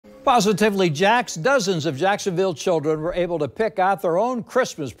Positively Jack's, dozens of Jacksonville children were able to pick out their own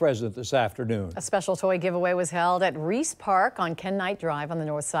Christmas present this afternoon. A special toy giveaway was held at Reese Park on Ken Knight Drive on the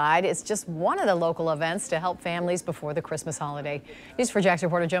north side. It's just one of the local events to help families before the Christmas holiday. News for Jax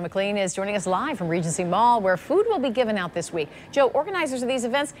reporter Joe McLean is joining us live from Regency Mall, where food will be given out this week. Joe, organizers of these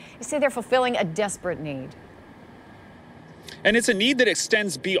events say they're fulfilling a desperate need. And it's a need that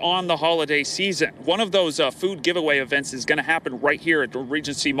extends beyond the holiday season. One of those food giveaway events is going to happen right here at the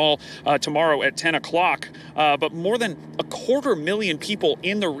Regency Mall tomorrow at 10 o'clock. But more than 250,000 people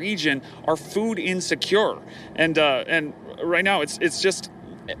in the region are food insecure. And right now it's just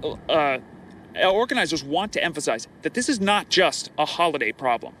organizers want to emphasize that this is not just a holiday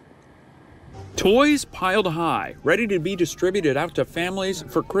problem. Toys piled high, ready to be distributed out to families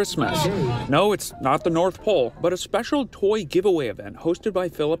for Christmas. No, it's not the North Pole, but a special toy giveaway event hosted by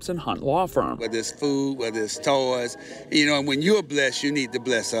Phillips and Hunt Law Firm. Whether it's food, whether it's toys, and when you're blessed, you need to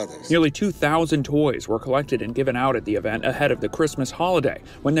bless others. Nearly 2,000 toys were collected and given out at the event ahead of the Christmas holiday,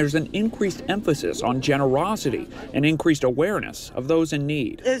 when there's an increased emphasis on generosity and increased awareness of those in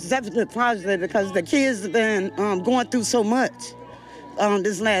need. It's definitely positive because the kids have been going through so much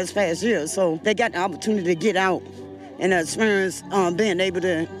this past year, so they got the opportunity to get out and experience being able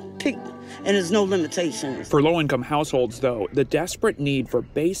to pick, and there's no limitations. For low-income households, though, the desperate need for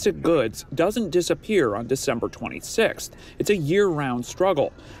basic goods doesn't disappear on December 26th. It's a year-round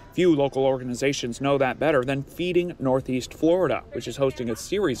struggle. Few local organizations know that better than Feeding Northeast Florida, which is hosting a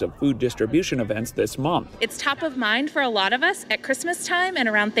series of food distribution events this month. It's top of mind for a lot of us at Christmas time and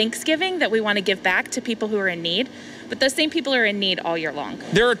around Thanksgiving that we want to give back to people who are in need, but those same people are in need all year long.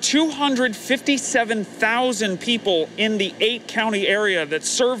 There are 257,000 people in the 8-county area that's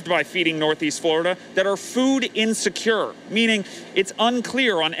served by Feeding Northeast Florida that are food insecure, meaning it's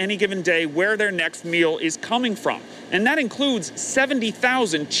unclear on any given day where their next meal is coming from. And that includes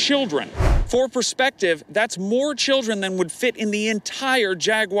 70,000 children. For perspective, that's more children than would fit in the entire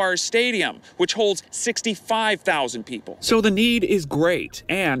Jaguars Stadium, which holds 65,000 people. So the need is great,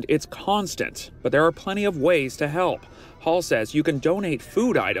 and it's constant, but there are plenty of ways to help. Hall says you can donate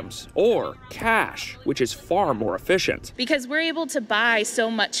food items or cash, which is far more efficient. Because we're able to buy so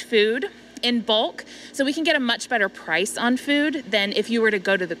much food in bulk, so we can get a much better price on food than if you were to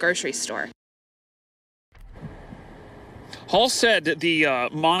go to the grocery store. Hall said the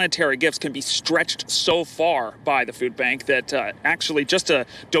monetary gifts can be stretched so far by the food bank that actually just a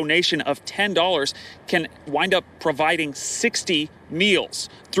donation of $10 can wind up providing 60 meals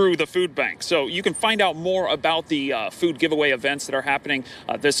through the food bank. So you can find out more about the food giveaway events that are happening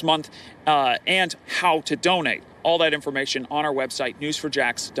this month and how to donate. All that information on our website,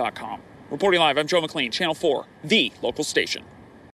 newsforjax.com. Reporting live, I'm Joe McLean, Channel 4, the local station.